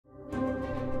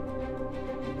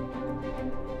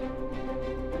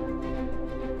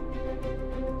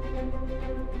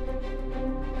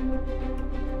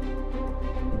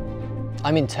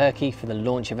I'm in Turkey for the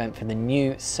launch event for the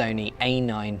new Sony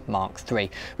A9 III,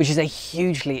 which is a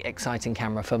hugely exciting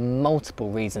camera for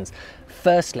multiple reasons.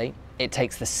 Firstly, it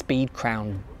takes the speed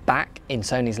crown back in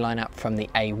Sony's lineup from the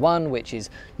A1, which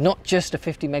is not just a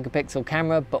 50 megapixel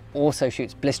camera, but also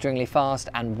shoots blisteringly fast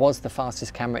and was the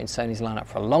fastest camera in Sony's lineup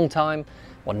for a long time.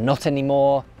 Well, not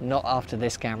anymore, not after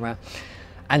this camera.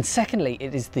 And secondly,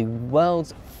 it is the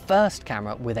world's first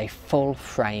camera with a full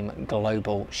frame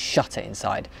global shutter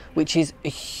inside, which is a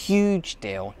huge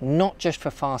deal, not just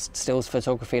for fast stills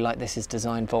photography like this is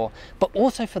designed for, but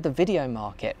also for the video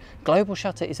market. Global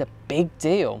shutter is a big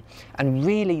deal, and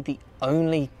really the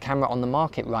only camera on the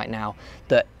market right now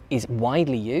that is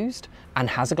widely used and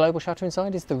has a global shutter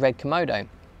inside is the Red Komodo.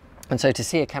 And so to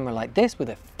see a camera like this with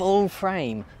a full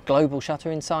frame global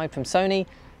shutter inside from Sony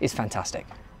is fantastic.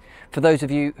 For those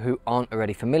of you who aren't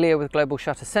already familiar with global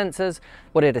shutter sensors,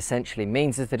 what it essentially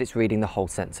means is that it's reading the whole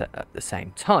sensor at the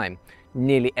same time.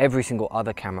 Nearly every single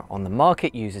other camera on the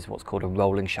market uses what's called a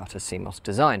rolling shutter CMOS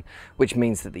design, which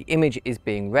means that the image is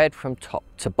being read from top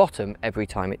to bottom every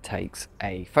time it takes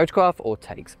a photograph or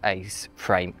takes a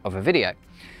frame of a video.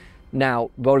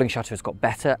 Now, rolling shutter has got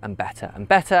better and better and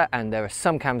better, and there are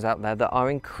some cameras out there that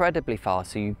are incredibly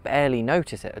fast, so you barely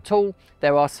notice it at all.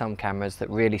 There are some cameras that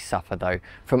really suffer though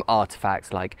from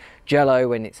artifacts like jello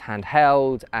when it's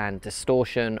handheld and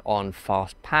distortion on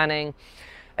fast panning.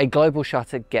 A global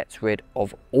shutter gets rid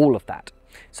of all of that.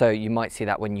 So you might see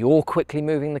that when you're quickly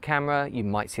moving the camera, you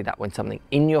might see that when something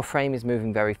in your frame is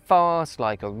moving very fast,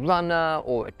 like a runner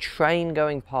or a train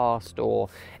going past or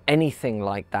anything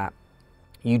like that.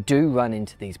 You do run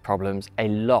into these problems a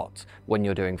lot when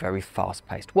you're doing very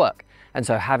fast-paced work. And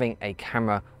so having a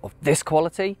camera of this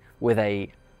quality with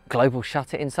a global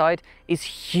shutter inside is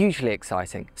hugely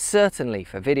exciting, certainly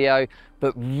for video,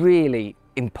 but really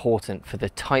important for the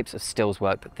types of stills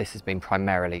work that this has been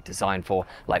primarily designed for,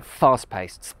 like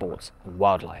fast-paced sports and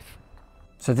wildlife.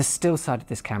 So the still side of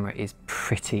this camera is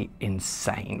pretty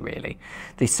insane, really.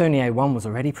 The Sony A1 was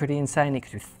already pretty insane. It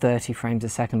could do 30 frames a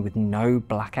second with no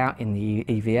blackout in the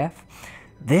EVF.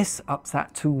 This ups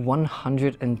that to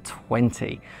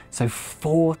 120, so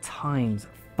 4 times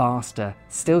faster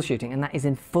still shooting, and that is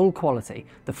in full quality.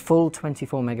 The full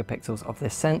 24 megapixels of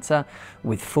this sensor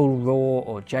with full RAW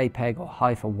or JPEG or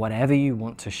HEIFA, whatever you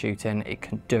want to shoot in, it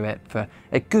can do it for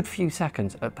a good few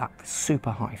seconds at that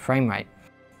super high frame rate.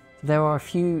 There are a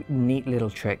few neat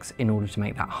little tricks in order to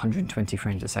make that 120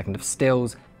 frames a second of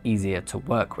stills easier to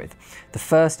work with. The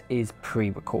first is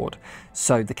pre-record.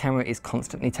 So the camera is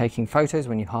constantly taking photos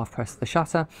when you half press the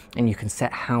shutter, and you can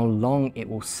set how long it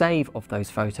will save of those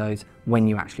photos when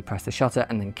you actually press the shutter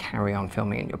and then carry on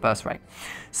filming in your burst rate.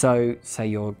 So say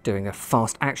you're doing a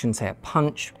fast action, say a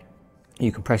punch, you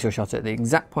can press your shutter at the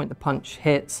exact point the punch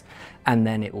hits, and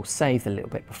then it will save a little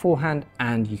bit beforehand,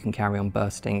 and you can carry on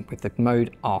bursting with the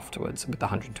mode afterwards with the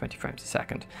 120 frames a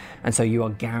second. And so you are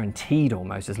guaranteed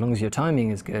almost, as long as your timing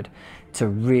is good, to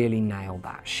really nail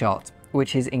that shot,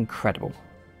 which is incredible.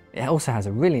 It also has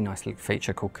a really nice little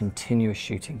feature called continuous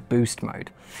shooting boost mode.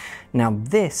 Now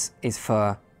this is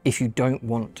for if you don't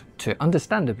want to,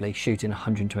 understandably, shoot in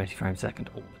 120 frames a second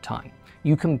all the time.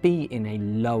 You can be in a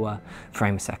lower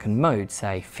frame a second mode,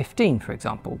 say 15 for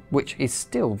example, which is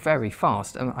still very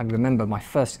fast. And I remember my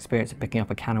first experience of picking up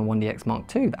a Canon 1DX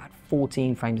Mark II that had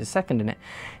 14 frames a second in it.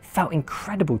 It felt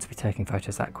incredible to be taking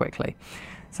photos that quickly.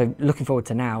 So looking forward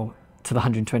to now to the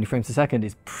 120 frames a second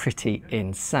is pretty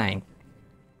insane.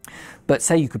 But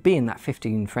say you could be in that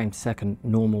 15 frames a second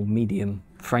normal medium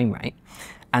frame rate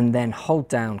and then hold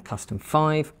down custom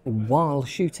 5 while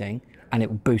shooting, and it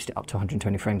will boost it up to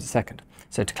 120 frames a second.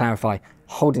 So to clarify,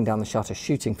 holding down the shutter,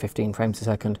 shooting 15 frames a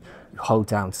second, you hold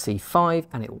down C5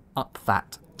 and it will up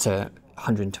that to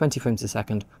 120 frames a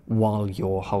second while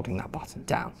you're holding that button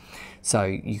down. So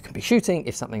you can be shooting,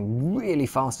 if something really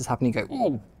fast is happening, you go,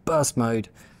 oh, burst mode,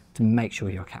 to make sure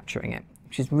you're capturing it,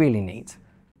 which is really neat.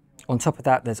 On top of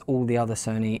that, there's all the other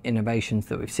Sony innovations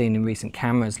that we've seen in recent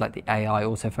cameras, like the AI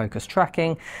autofocus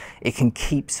tracking. It can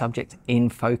keep subject in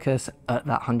focus at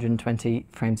that 120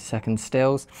 frames a second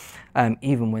stills,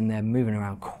 even when they're moving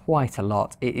around quite a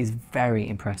lot. It is very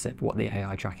impressive what the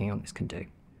AI tracking on this can do.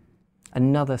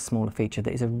 Another smaller feature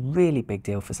that is a really big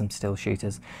deal for some still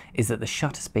shooters is that the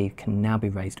shutter speed can now be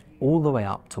raised all the way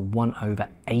up to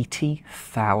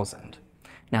 1/80,000.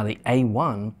 Now the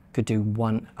A1 could do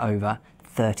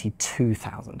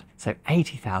 1/32,000, so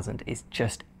 80,000 is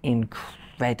just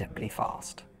incredibly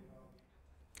fast.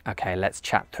 Okay, let's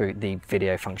chat through the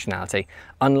video functionality.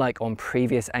 Unlike on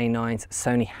previous A9s,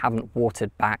 Sony haven't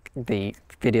watered back the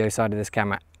video side of this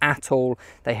camera at all.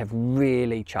 They have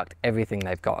really chucked everything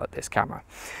they've got at this camera.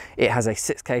 It has a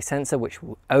 6K sensor which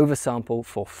will oversample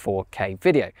for 4K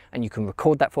video, and you can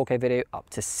record that 4K video up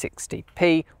to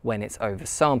 60p when it's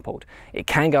oversampled. It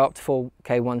can go up to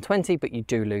 4K 120, but you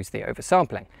do lose the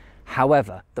oversampling.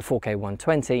 However, the 4K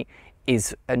 120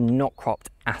 is not cropped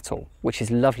at all, which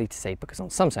is lovely to see, because on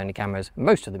some Sony cameras,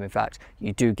 most of them in fact,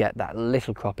 you do get that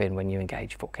little crop in when you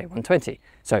engage 4K 120.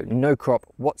 So no crop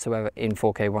whatsoever in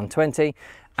 4K 120,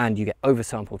 and you get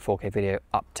oversampled 4K video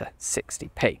up to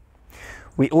 60p.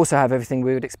 We also have everything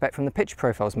we would expect from the picture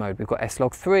profiles mode. We've got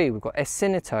S-Log3, we've got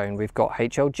S-Cinetone, we've got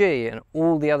HLG, and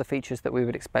all the other features that we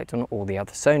would expect on all the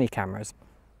other Sony cameras.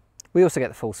 We also get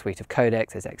the full suite of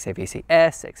codecs. There's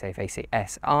XAVC-S,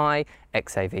 XAVC-SI,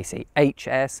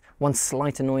 XAVC-HS. One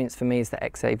slight annoyance for me is the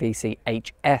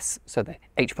XAVC-HS, so the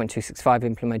H.265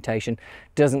 implementation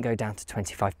doesn't go down to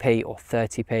 25p or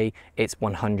 30p, it's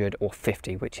 100 or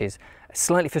 50, which is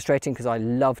slightly frustrating because I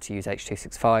love to use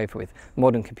H.265 with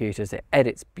modern computers. It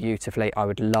edits beautifully. I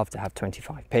would love to have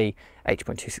 25p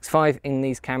H.265 in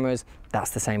these cameras.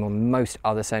 That's the same on most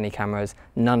other Sony cameras.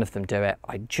 None of them do it.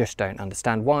 I just don't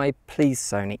understand why. Please,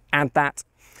 Sony, add that.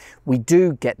 We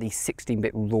do get the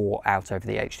 16-bit RAW out over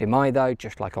the HDMI though,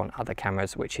 just like on other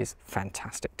cameras, which is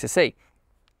fantastic to see.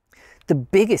 The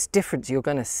biggest difference you're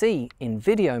going to see in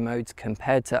video modes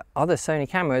compared to other Sony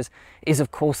cameras is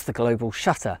of course the global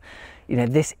shutter. You know,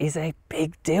 this is a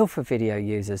big deal for video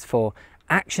users, for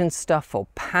action stuff, for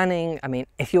panning. I mean,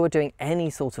 if you're doing any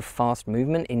sort of fast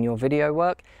movement in your video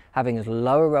work, having a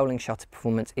lower rolling shutter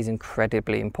performance is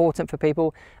incredibly important for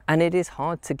people, and it is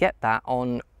hard to get that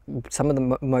on some of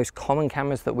the most common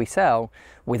cameras that we sell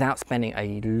without spending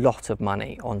a lot of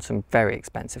money on some very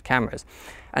expensive cameras.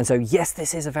 And so yes,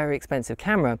 this is a very expensive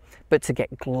camera, but to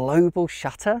get global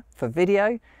shutter for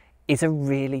video is a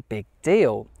really big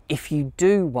deal. If you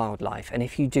do wildlife and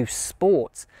if you do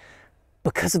sports,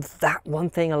 because of that one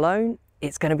thing alone,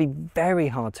 it's going to be very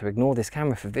hard to ignore this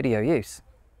camera for video use.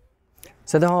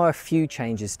 So there are a few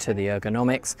changes to the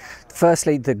ergonomics.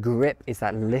 Firstly, the grip is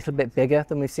that little bit bigger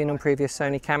than we've seen on previous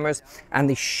Sony cameras, and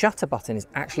the shutter button is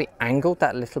actually angled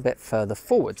that little bit further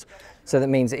forwards. So that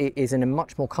means it is in a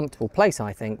much more comfortable place,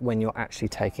 I think, when you're actually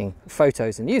taking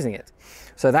photos and using it.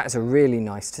 So that's really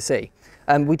nice to see.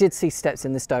 We did see steps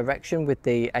in this direction with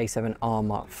the A7R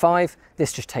Mark V.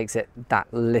 This just takes it that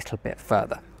little bit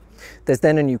further. There's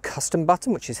then a new custom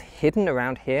button which is hidden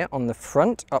around here on the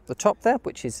front, up the top there,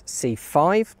 which is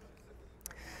C5.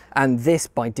 And this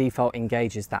by default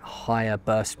engages that higher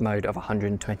burst mode of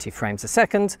 120 frames a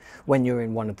second when you're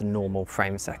in one of the normal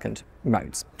frame a second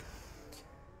modes.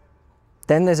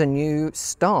 Then there's a new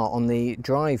star on the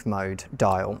drive mode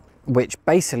dial, which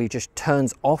basically just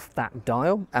turns off that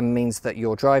dial and means that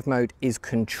your drive mode is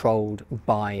controlled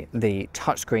by the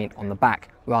touchscreen on the back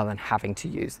rather than having to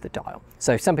use the dial.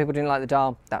 So if some people didn't like the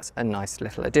dial, that's a nice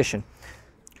little addition.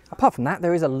 Apart from that,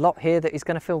 there is a lot here that is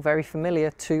going to feel very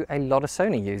familiar to a lot of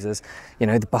Sony users. You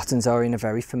know, the buttons are in a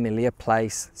very familiar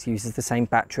place. It uses the same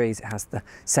batteries. It has the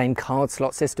same card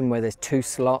slot system where there's two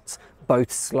slots.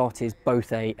 Both slot is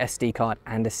both a SD card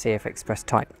and a CF Express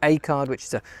Type A card, which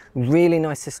is a really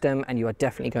nice system, and you are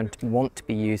definitely going to want to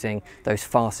be using those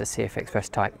faster CF Express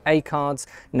Type A cards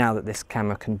now that this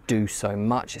camera can do so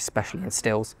much, especially in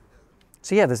stills.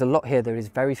 So yeah, there's a lot here that is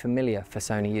very familiar for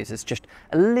Sony users, just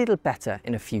a little better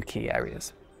in a few key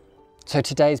areas. So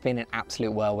today's been an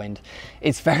absolute whirlwind.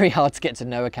 It's very hard to get to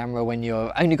know a camera when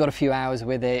you've only got a few hours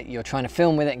with it, you're trying to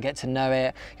film with it and get to know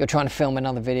it, you're trying to film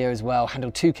another video as well,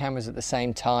 handle two cameras at the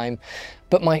same time.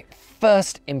 But my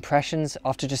first impressions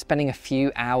after just spending a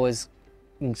few hours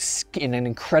in an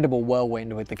incredible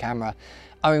whirlwind with the camera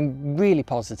are really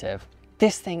positive.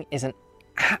 This thing is an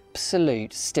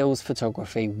absolute stills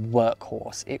photography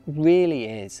workhorse. It really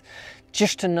is.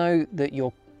 Just to know that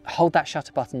you're hold that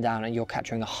shutter button down and you're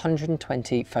capturing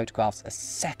 120 photographs a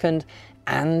second,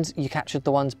 and you captured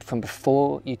the ones from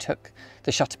before you took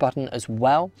the shutter button as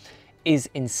well, is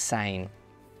insane.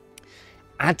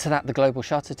 Add to that the global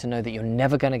shutter to know that you're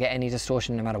never going to get any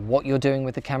distortion no matter what you're doing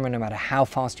with the camera, no matter how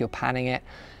fast you're panning it.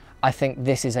 I think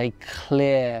this is a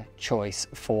clear choice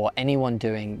for anyone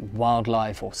doing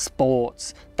wildlife or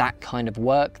sports, that kind of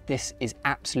work. This is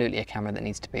absolutely a camera that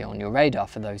needs to be on your radar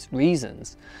for those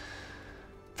reasons.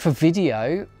 For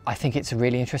video, I think it's a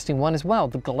really interesting one as well.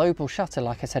 The global shutter,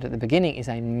 like I said at the beginning, is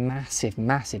a massive,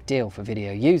 massive deal for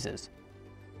video users.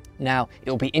 Now,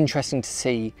 it'll be interesting to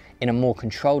see in a more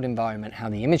controlled environment how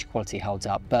the image quality holds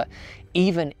up, but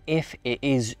even if it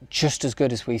is just as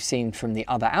good as we've seen from the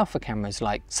other alpha cameras,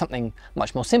 like something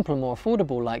much more simple and more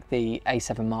affordable like the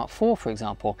A7 Mark IV, for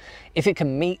example, if it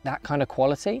can meet that kind of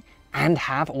quality and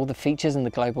have all the features and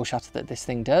the global shutter that this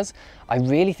thing does, I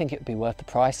really think it would be worth the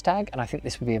price tag, and I think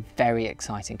this would be a very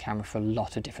exciting camera for a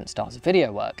lot of different styles of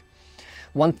video work.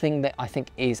 One thing that I think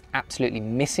is absolutely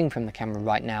missing from the camera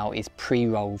right now is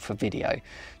pre-roll for video.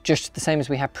 Just the same as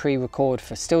we have pre-record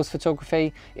for stills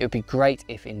photography, it would be great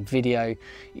if in video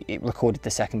it recorded the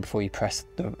second before you press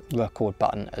the record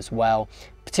button as well.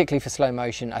 Particularly for slow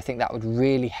motion, I think that would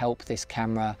really help this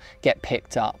camera get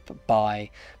picked up by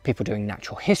people doing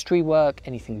natural history work,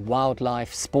 anything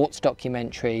wildlife, sports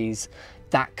documentaries,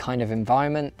 that kind of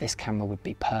environment, this camera would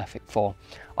be perfect for.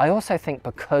 I also think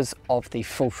because of the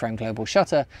full frame global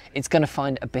shutter, it's going to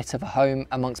find a bit of a home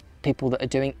amongst people that are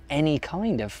doing any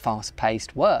kind of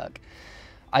fast-paced work.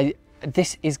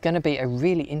 This is going to be a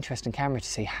really interesting camera to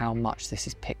see how much this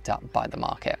is picked up by the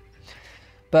market.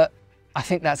 But I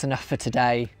think that's enough for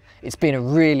today. It's been a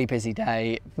really busy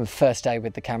day, the first day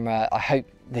with the camera. I hope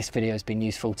this video has been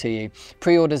useful to you.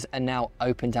 Pre-orders are now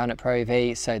open down at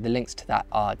ProAV, so the links to that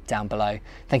are down below.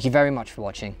 Thank you very much for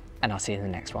watching, and I'll see you in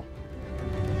the next one.